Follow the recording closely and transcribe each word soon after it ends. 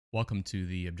Welcome to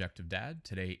the Objective Dad.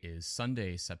 Today is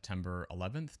Sunday, September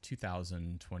 11th,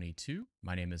 2022.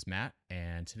 My name is Matt,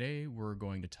 and today we're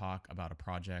going to talk about a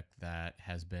project that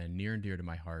has been near and dear to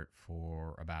my heart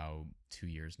for about 2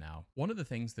 years now. One of the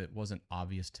things that wasn't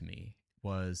obvious to me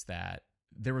was that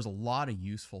there was a lot of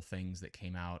useful things that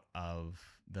came out of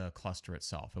the cluster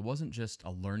itself. It wasn't just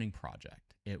a learning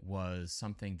project. It was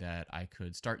something that I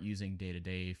could start using day to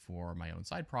day for my own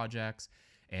side projects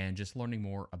and just learning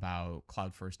more about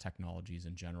cloud-first technologies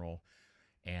in general.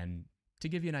 And to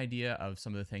give you an idea of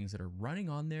some of the things that are running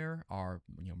on there are,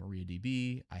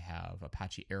 MariaDB. I have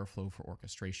Apache Airflow for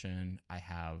orchestration. I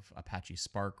have Apache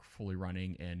Spark fully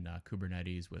running in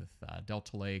Kubernetes with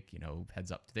Delta Lake.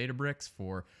 Heads up to Databricks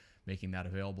for making that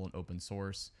available in open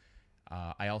source.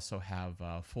 I also have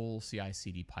a full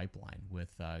CI/CD pipeline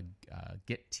with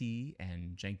Git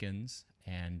and Jenkins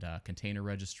and container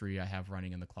registry I have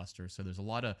running in the cluster. So there's a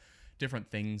lot of different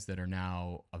things that are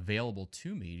now available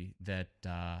to me that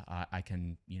I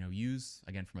can use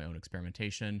again for my own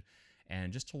experimentation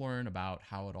and just to learn about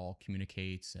how it all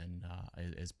communicates and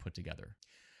is put together.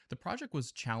 The project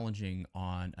was challenging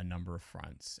on a number of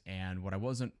fronts, and what I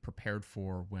wasn't prepared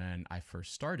for when I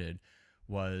first started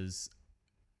was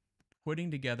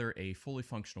putting together a fully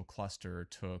functional cluster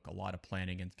took a lot of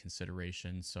planning and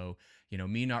consideration. So,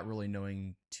 me not really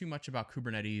knowing too much about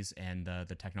Kubernetes and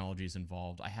the technologies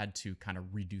involved, I had to kind of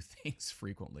redo things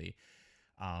frequently.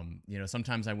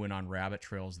 Sometimes I went on rabbit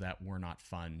trails that were not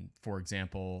fun. For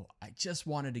example, I just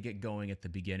wanted to get going at the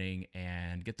beginning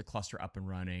and get the cluster up and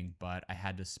running, but I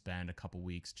had to spend a couple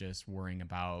weeks just worrying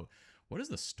about what does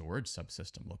the storage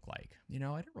subsystem look like? I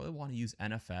didn't really want to use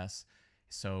NFS.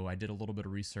 So I did a little bit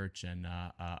of research, and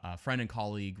a friend and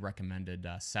colleague recommended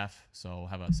Ceph. So I'll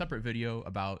have a separate video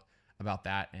about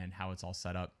that and how it's all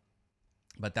set up.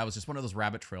 But that was just one of those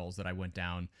rabbit trails that I went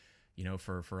down,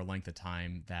 for a length of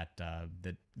time that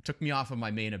took me off of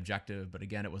my main objective. But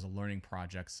again, it was a learning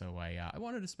project, so I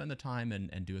wanted to spend the time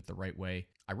and do it the right way.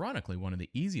 Ironically, one of the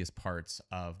easiest parts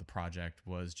of the project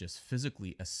was just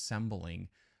physically assembling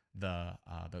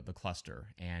the cluster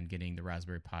and getting the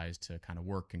Raspberry Pis to kind of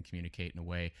work and communicate in a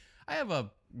way. I have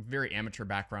a very amateur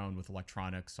background with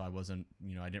electronics, so I wasn't,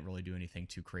 I didn't really do anything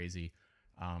too crazy.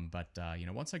 But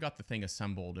once I got the thing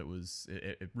assembled,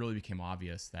 it really became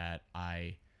obvious that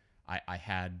I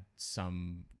had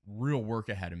some real work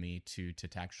ahead of me to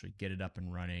actually get it up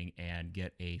and running and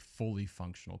get a fully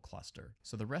functional cluster.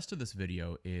 So the rest of this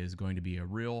video is going to be a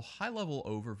real high-level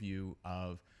overview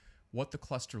of what the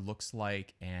cluster looks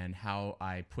like and how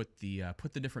I put the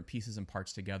different pieces and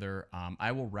parts together.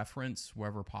 I will reference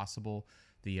wherever possible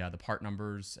the part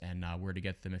numbers and where to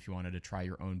get them if you wanted to try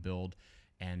your own build.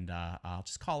 And I'll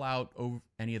just call out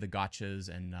any of the gotchas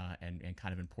and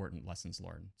kind of important lessons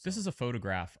learned. This is a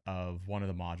photograph of one of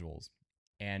the modules,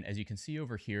 and as you can see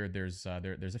over here, there's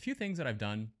a few things that I've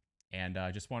done, and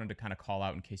I just wanted to kind of call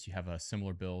out in case you have a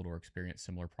similar build or experience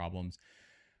similar problems.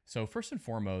 So first and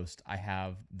foremost, I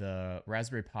have the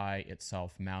Raspberry Pi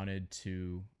itself mounted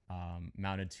to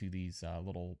these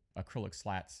little acrylic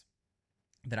slats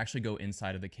that actually go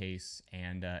inside of the case.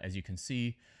 And as you can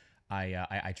see,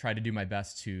 I try to do my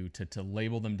best to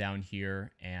label them down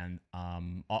here. And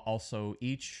also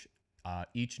each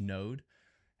node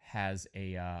has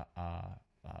a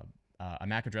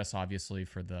MAC address, obviously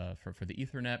for the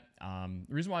Ethernet.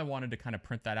 The reason why I wanted to kind of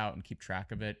print that out and keep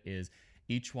track of it is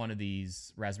each one of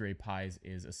these Raspberry Pis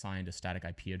is assigned a static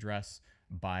IP address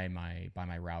by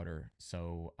my router.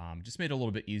 So just made it a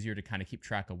little bit easier to kind of keep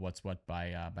track of what's what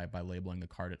by labeling the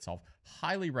card itself.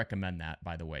 Highly recommend that,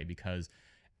 by the way, because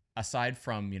aside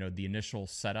from the initial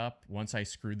setup, once I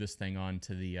screwed this thing on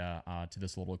to the to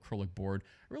this little acrylic board,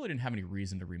 I really didn't have any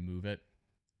reason to remove it.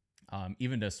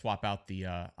 Even to swap out the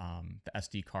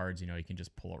SD cards, you can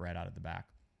just pull it right out of the back.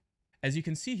 As you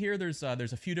can see here, there's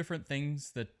a few different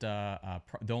things that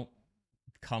don't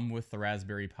come with the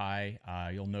Raspberry Pi.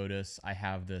 You'll notice I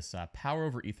have this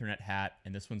Power-Over-Ethernet hat,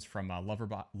 and this one's from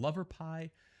LoveRPi.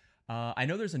 I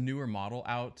know there's a newer model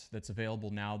out that's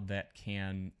available now that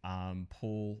can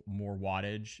pull more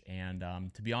wattage, and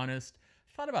to be honest,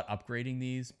 I thought about upgrading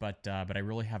these, but I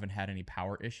really haven't had any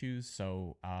power issues.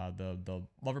 So the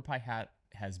LoveRPi hat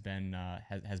has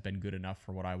been good enough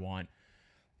for what I want.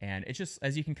 And it just,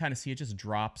 as you can kind of see, it just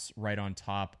drops right on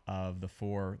top of the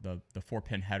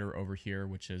 4-pin header over here,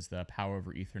 which is the Power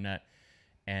over Ethernet.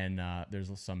 And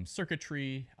there's some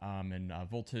circuitry and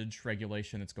voltage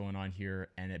regulation that's going on here,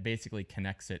 and it basically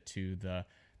connects it to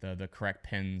the correct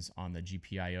pins on the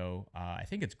GPIO. I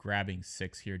think it's grabbing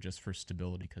 6 here just for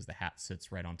stability because the hat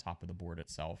sits right on top of the board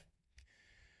itself.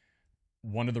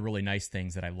 one of the really nice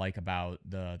things that I like about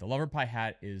the LoveRPi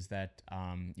hat is that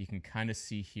you can kind of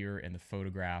see here in the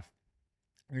photograph,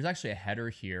 there's actually a header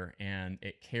here, and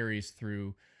it carries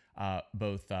through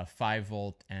both 5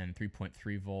 volt and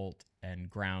 3.3 volt and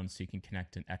ground, so you can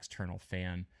connect an external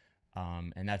fan.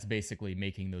 And that's basically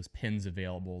making those pins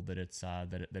available that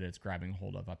it's grabbing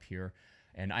hold of up here.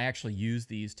 And I actually use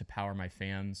these to power my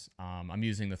fans. I'm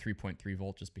using the 3.3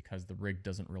 volt just because the rig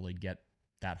doesn't really get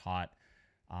that hot.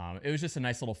 It was just a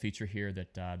nice little feature here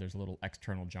that there's a little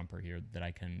external jumper here that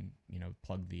I can,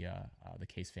 plug the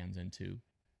case fans into.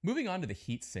 Moving on to the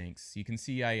heat sinks, you can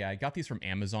see I got these from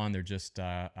Amazon. They're just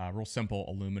real simple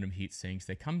aluminum heat sinks.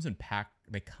 They come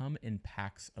in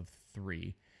packs of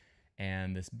 3.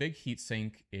 And this big heat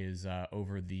sink is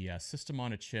over the system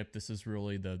on a chip. This is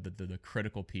really the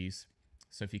critical piece.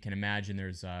 So if you can imagine,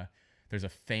 there's a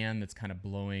fan that's kind of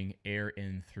blowing air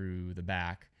in through the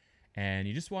back. And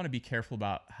you just want to be careful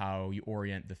about how you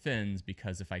orient the fins,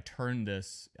 because if I turn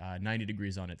this 90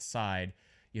 degrees on its side,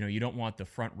 you don't want the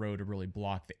front row to really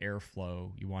block the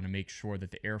airflow. You want to make sure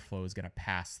that the airflow is going to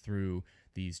pass through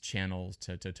these channels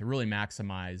to really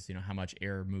maximize, how much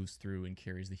air moves through and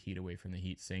carries the heat away from the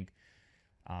heat sink.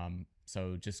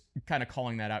 So just kind of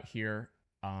calling that out here.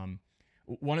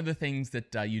 One of the things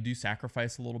that you do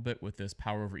sacrifice a little bit with this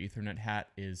Power over Ethernet hat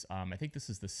is, I think this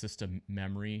is the system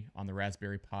memory on the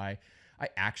Raspberry Pi. I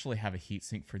actually have a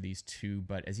heatsink for these too,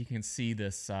 but as you can see,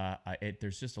 there's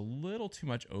just a little too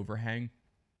much overhang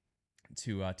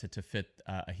to fit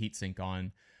a heatsink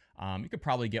on. You could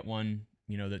probably get one,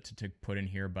 to put in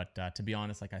here, but to be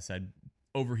honest, like I said,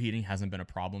 overheating hasn't been a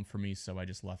problem for me, so I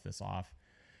just left this off.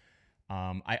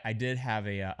 I did have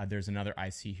there's another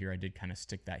IC here. I did kind of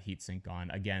stick that heatsink on.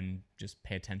 Again, just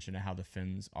pay attention to how the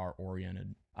fins are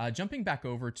oriented. Jumping back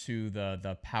over to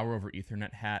the Power over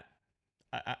Ethernet hat,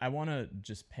 I want to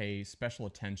just pay special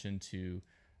attention to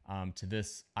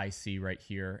this IC right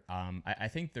here. I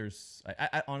think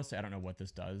honestly, I don't know what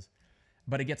this does,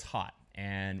 but it gets hot.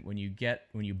 And when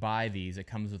you buy these, it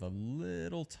comes with a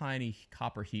little tiny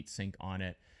copper heatsink on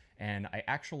it. And I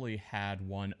actually had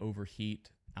one overheat,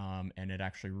 and it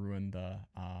actually ruined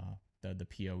the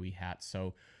PoE hat.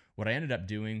 So what I ended up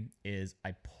doing is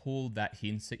I pulled that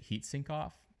heatsink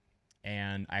off,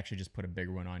 and I actually just put a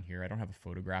bigger one on here. I don't have a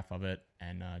photograph of it,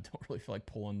 and don't really feel like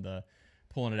pulling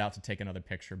it out to take another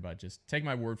picture, but just take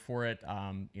my word for it.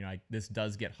 This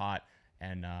does get hot,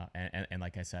 and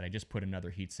like I said, I just put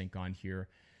another heatsink on here,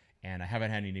 and I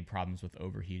haven't had any problems with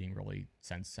overheating really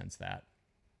since that.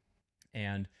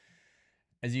 And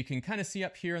as you can kind of see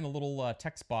up here in the little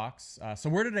text box, so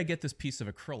where did I get this piece of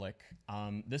acrylic?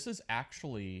 This is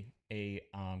actually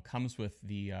comes with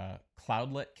the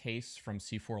Cloudlet case from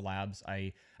C4 Labs.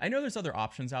 I know there's other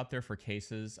options out there for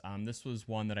cases. This was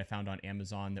one that I found on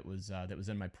Amazon that was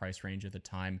in my price range at the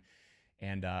time,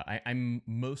 and I'm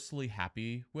mostly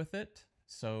happy with it.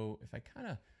 So if I kind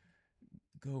of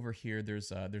go over here,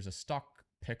 there's a stock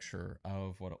picture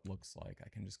of what it looks like. I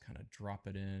can just kind of drop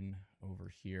it in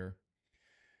over here.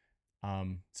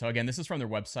 So again, this is from their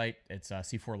website. It's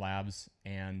C4 Labs,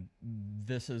 and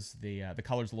this is the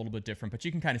color's a little bit different, but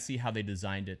you can kind of see how they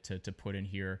designed it to put in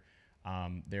here.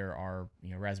 There are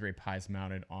Raspberry Pis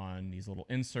mounted on these little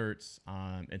inserts.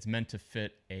 It's meant to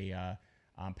fit a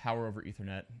Power over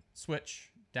Ethernet switch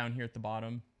down here at the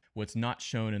bottom. What's not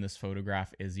shown in this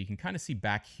photograph is you can kind of see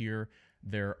back here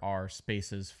there are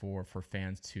spaces for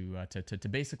fans to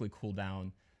basically cool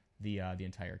down the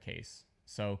entire case.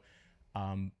 So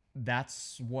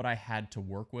that's what I had to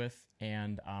work with,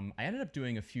 and I ended up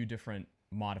doing a few different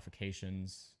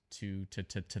modifications to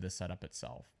the setup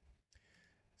itself.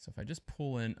 So if I just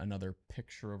pull in another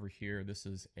picture over here, this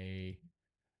is a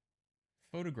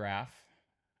photograph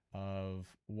of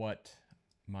what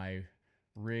my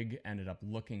rig ended up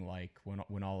looking like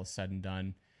when all is said and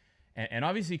done. And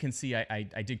obviously you can see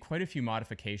I did quite a few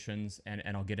modifications,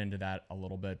 and I'll get into that a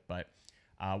little bit, but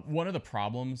one of the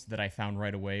problems that I found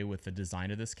right away with the design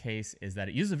of this case is that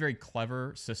it uses a very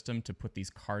clever system to put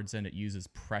these cards in. It uses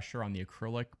pressure on the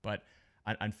acrylic, but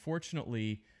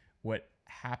unfortunately, what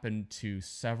happened to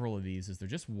several of these is there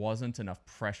just wasn't enough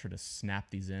pressure to snap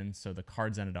these in, so the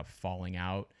cards ended up falling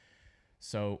out.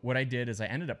 So what I did is I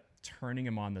ended up turning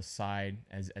them on the side,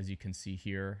 as you can see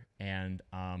here, and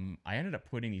I ended up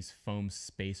putting these foam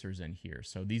spacers in here.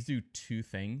 So these do two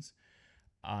things.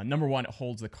 Number one, it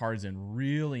holds the cards in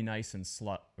really nice and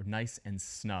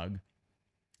snug,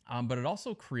 but it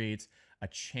also creates a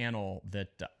channel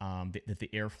that the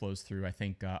air flows through, I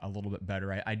think, a little bit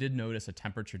better. I did notice a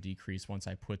temperature decrease once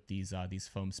I put these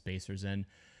foam spacers in.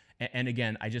 And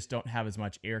again, I just don't have as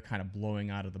much air kind of blowing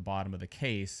out of the bottom of the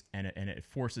case, and it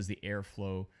forces the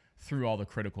airflow through all the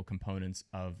critical components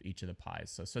of each of the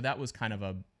Pis. So that was kind of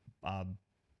a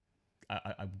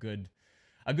good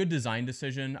design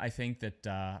decision. I think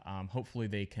that hopefully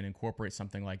they can incorporate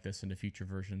something like this into future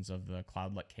versions of the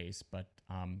Cloudlet case. But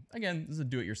again, this is a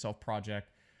do-it-yourself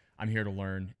project. I'm here to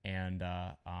learn, and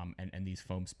these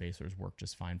foam spacers work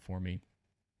just fine for me.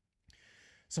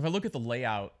 So if I look at the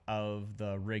layout of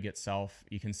the rig itself,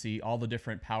 you can see all the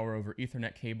different power over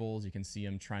Ethernet cables. You can see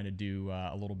I'm trying to do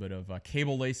a little bit of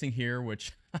cable lacing here,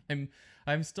 which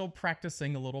I'm still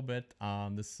practicing a little bit.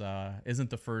 This isn't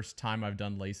the first time I've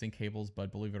done lacing cables,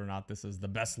 but believe it or not, this is the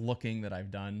best looking that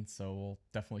I've done. So we'll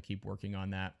definitely keep working on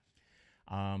that.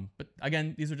 But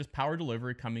again, these are just power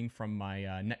delivery coming from my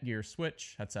Netgear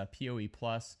switch. That's a PoE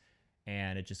Plus.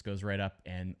 And it just goes right up,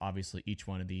 and obviously each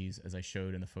one of these, as I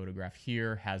showed in the photograph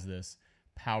here, has this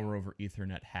power over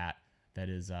Ethernet hat that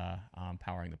is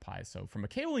powering the Pi. So from a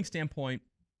cabling standpoint,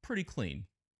 pretty clean.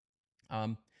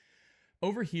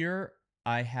 Over here,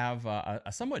 I have a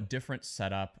somewhat different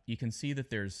setup. You can see that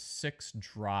there's 6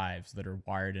 drives that are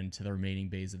wired into the remaining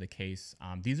bays of the case.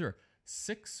 These are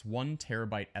 6 1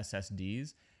 terabyte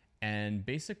SSDs. And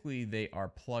basically they are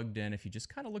plugged in, if you just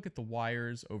kind of look at the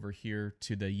wires over here,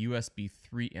 to the USB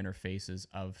 3 interfaces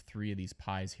of 3 of these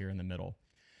Pis here in the middle.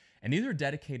 And these are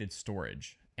dedicated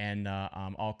storage. And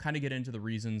I'll kind of get into the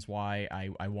reasons why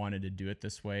I wanted to do it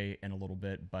this way in a little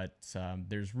bit, but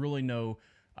there's really no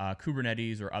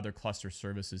Kubernetes or other cluster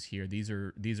services here. These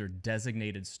are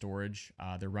designated storage.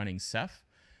 They're running Ceph.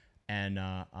 And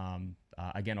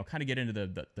again, I'll kind of get into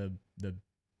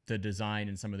the design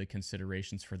and some of the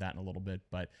considerations for that in a little bit,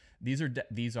 but these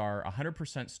are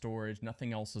 100% storage.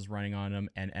 Nothing else is running on them,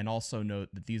 and also note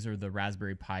that these are the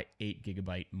Raspberry Pi 8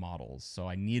 GB models. So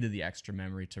I needed the extra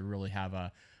memory to really have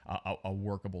a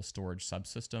workable storage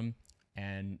subsystem,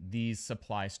 and these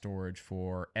supply storage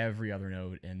for every other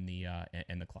node in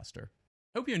the cluster.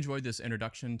 I hope you enjoyed this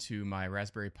introduction to my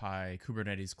Raspberry Pi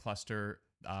Kubernetes cluster.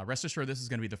 Rest assured, this is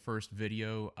going to be the first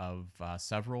video of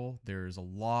several. There's a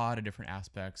lot of different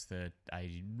aspects that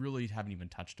I really haven't even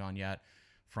touched on yet,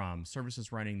 from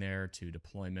services running there to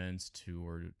deployments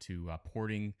to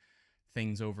porting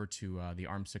things over to the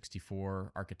ARM64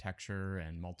 architecture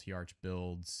and multi-arch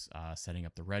builds, setting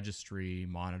up the registry,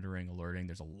 monitoring, alerting.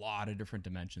 There's a lot of different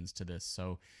dimensions to this.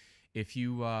 So if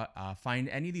you find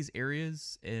any of these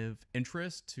areas of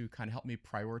interest to kind of help me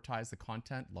prioritize the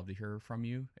content, love to hear from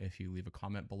you if you leave a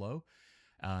comment below.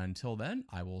 Until then,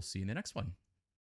 I will see you in the next one.